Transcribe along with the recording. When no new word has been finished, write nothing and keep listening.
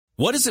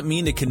What does it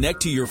mean to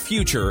connect to your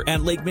future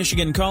at Lake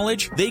Michigan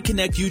College? They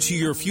connect you to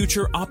your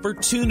future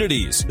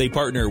opportunities. They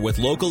partner with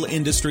local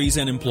industries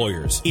and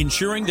employers,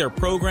 ensuring their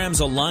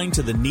programs align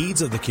to the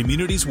needs of the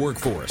community's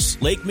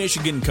workforce. Lake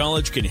Michigan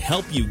College can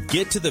help you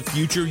get to the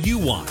future you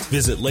want.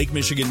 Visit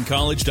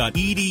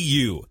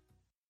lakemichigancollege.edu.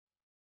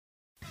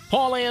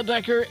 Paul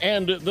Andecker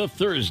and the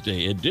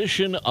Thursday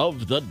edition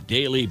of the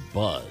Daily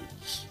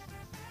Buzz.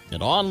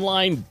 An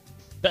online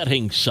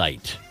betting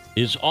site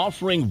is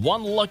offering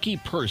one lucky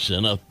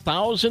person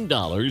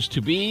 $1,000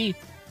 to be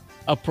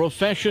a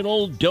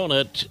professional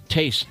donut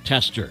taste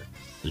tester.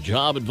 The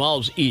job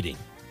involves eating,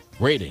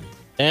 rating,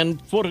 and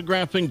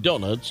photographing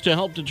donuts to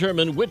help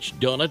determine which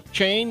donut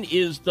chain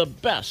is the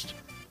best.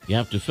 You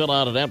have to fill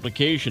out an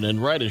application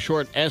and write a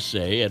short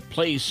essay at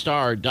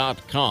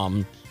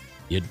playstar.com.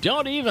 You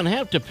don't even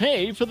have to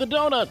pay for the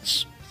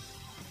donuts.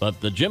 But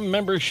the gym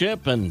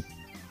membership and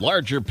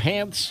larger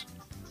pants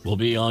will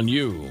be on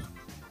you.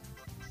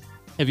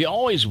 Have you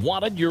always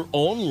wanted your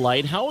own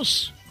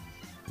lighthouse?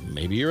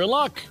 Maybe you're in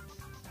luck.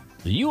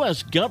 The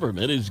U.S.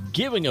 government is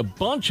giving a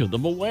bunch of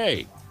them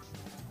away.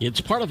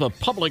 It's part of a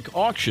public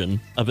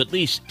auction of at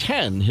least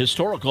 10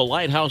 historical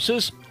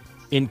lighthouses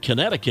in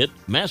Connecticut,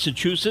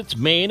 Massachusetts,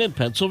 Maine, and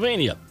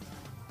Pennsylvania.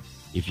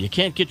 If you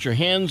can't get your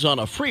hands on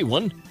a free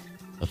one,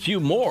 a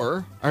few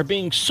more are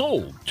being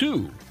sold,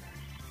 too.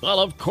 Well,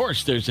 of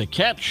course, there's a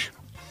catch.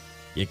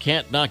 You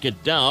can't knock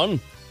it down,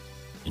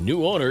 and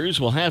new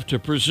owners will have to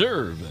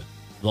preserve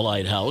the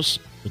lighthouse,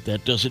 but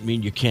that doesn't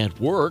mean you can't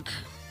work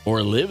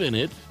or live in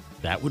it.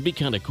 That would be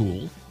kind of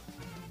cool.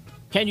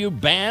 Can you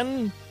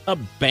ban a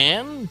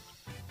ban?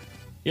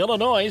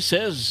 Illinois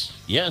says,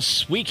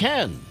 yes, we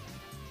can.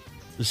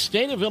 The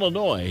state of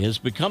Illinois has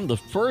become the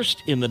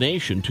first in the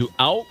nation to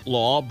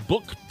outlaw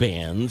book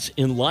bans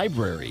in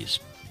libraries.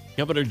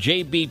 Governor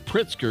J.B.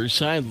 Pritzker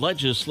signed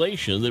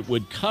legislation that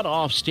would cut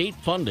off state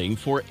funding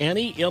for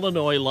any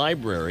Illinois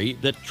library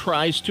that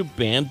tries to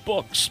ban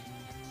books.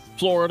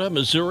 Florida,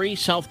 Missouri,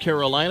 South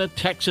Carolina,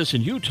 Texas,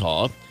 and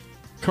Utah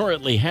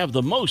currently have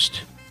the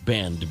most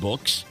banned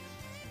books,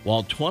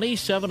 while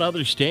 27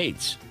 other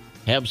states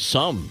have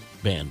some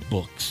banned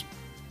books.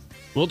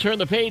 We'll turn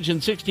the page in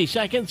 60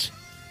 seconds.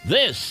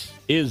 This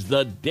is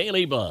the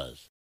Daily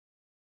Buzz.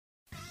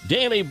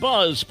 Daily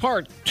Buzz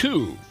Part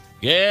 2.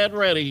 Get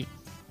ready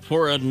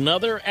for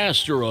another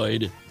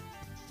asteroid.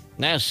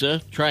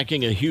 NASA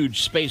tracking a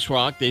huge space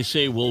rock they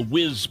say will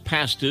whiz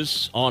past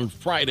us on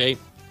Friday.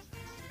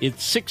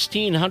 It's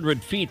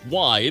 1,600 feet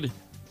wide.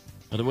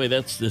 By the way,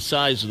 that's the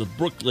size of the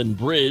Brooklyn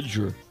Bridge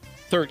or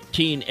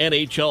 13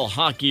 NHL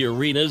hockey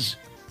arenas.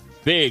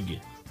 Big.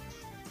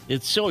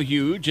 It's so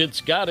huge,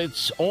 it's got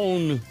its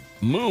own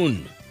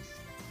moon.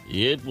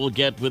 It will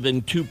get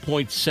within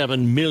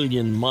 2.7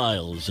 million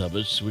miles of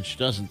us, which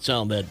doesn't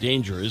sound that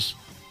dangerous.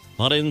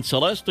 But in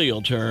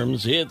celestial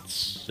terms,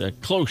 it's a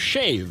close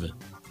shave.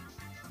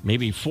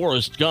 Maybe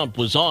Forrest Gump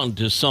was on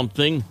to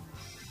something.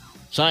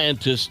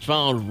 Scientists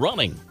found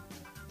running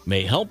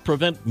may help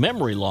prevent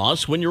memory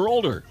loss when you're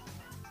older.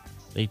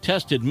 They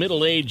tested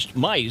middle-aged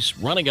mice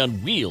running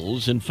on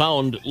wheels and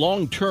found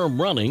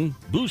long-term running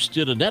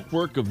boosted a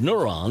network of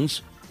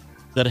neurons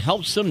that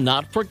helps them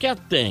not forget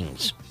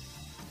things.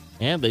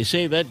 And they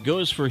say that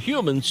goes for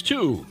humans,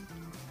 too.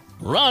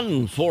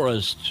 Run,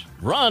 Forrest,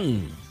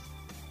 run!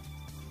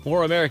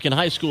 More American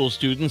high school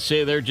students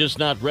say they're just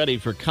not ready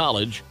for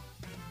college.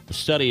 A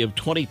study of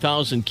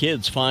 20,000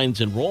 kids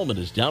finds enrollment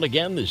is down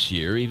again this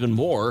year, even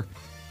more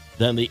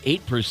than the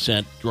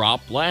 8%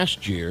 drop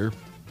last year.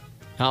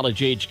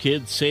 College-age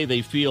kids say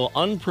they feel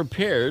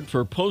unprepared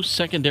for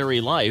post-secondary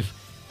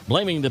life,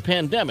 blaming the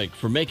pandemic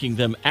for making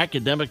them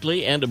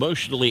academically and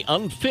emotionally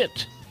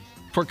unfit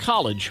for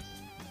college,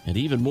 and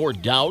even more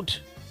doubt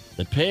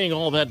that paying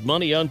all that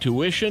money on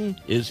tuition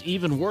is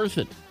even worth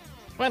it.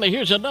 Finally,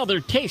 here's another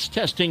taste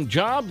testing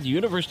job. The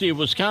University of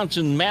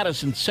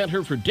Wisconsin-Madison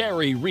Center for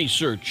Dairy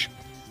Research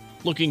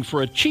looking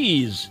for a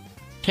cheese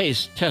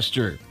taste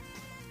tester.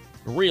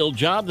 A real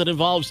job that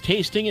involves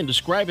tasting and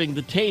describing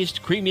the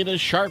taste,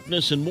 creaminess,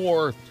 sharpness, and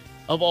more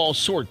of all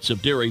sorts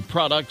of dairy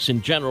products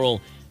in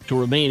general. To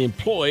remain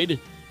employed,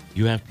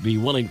 you have to be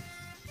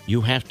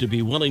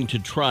willing to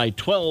try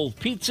 12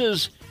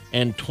 pizzas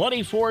and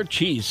 24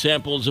 cheese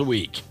samples a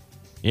week.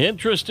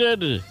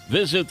 Interested?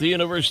 Visit the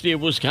University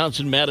of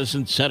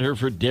Wisconsin-Madison Center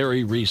for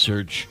Dairy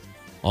Research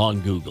on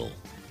Google.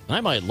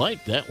 I might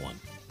like that one.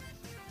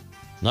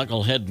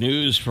 Knucklehead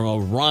news from a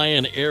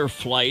Ryanair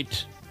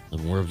flight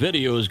where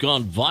video has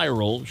gone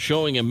viral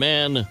showing a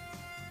man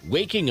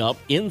waking up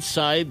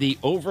inside the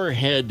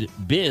overhead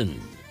bin.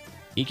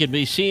 He can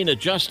be seen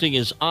adjusting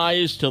his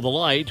eyes to the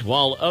light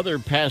while other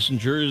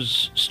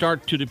passengers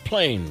start to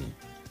deplane.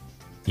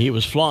 He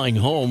was flying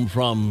home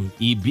from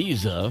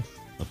Ibiza,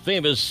 a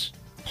famous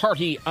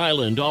party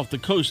island off the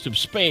coast of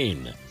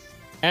Spain,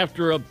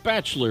 after a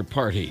bachelor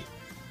party,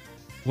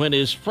 when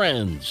his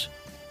friends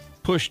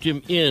pushed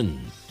him in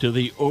to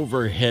the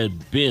overhead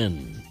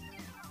bin.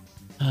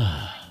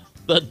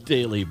 The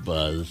Daily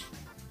Buzz.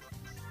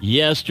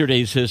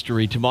 Yesterday's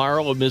history,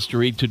 tomorrow a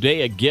mystery,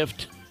 today a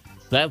gift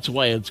That's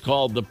why it's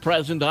called the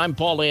present. I'm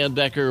Paul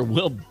Andecker.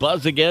 We'll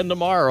buzz again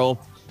tomorrow.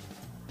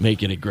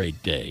 Make it a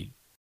great day.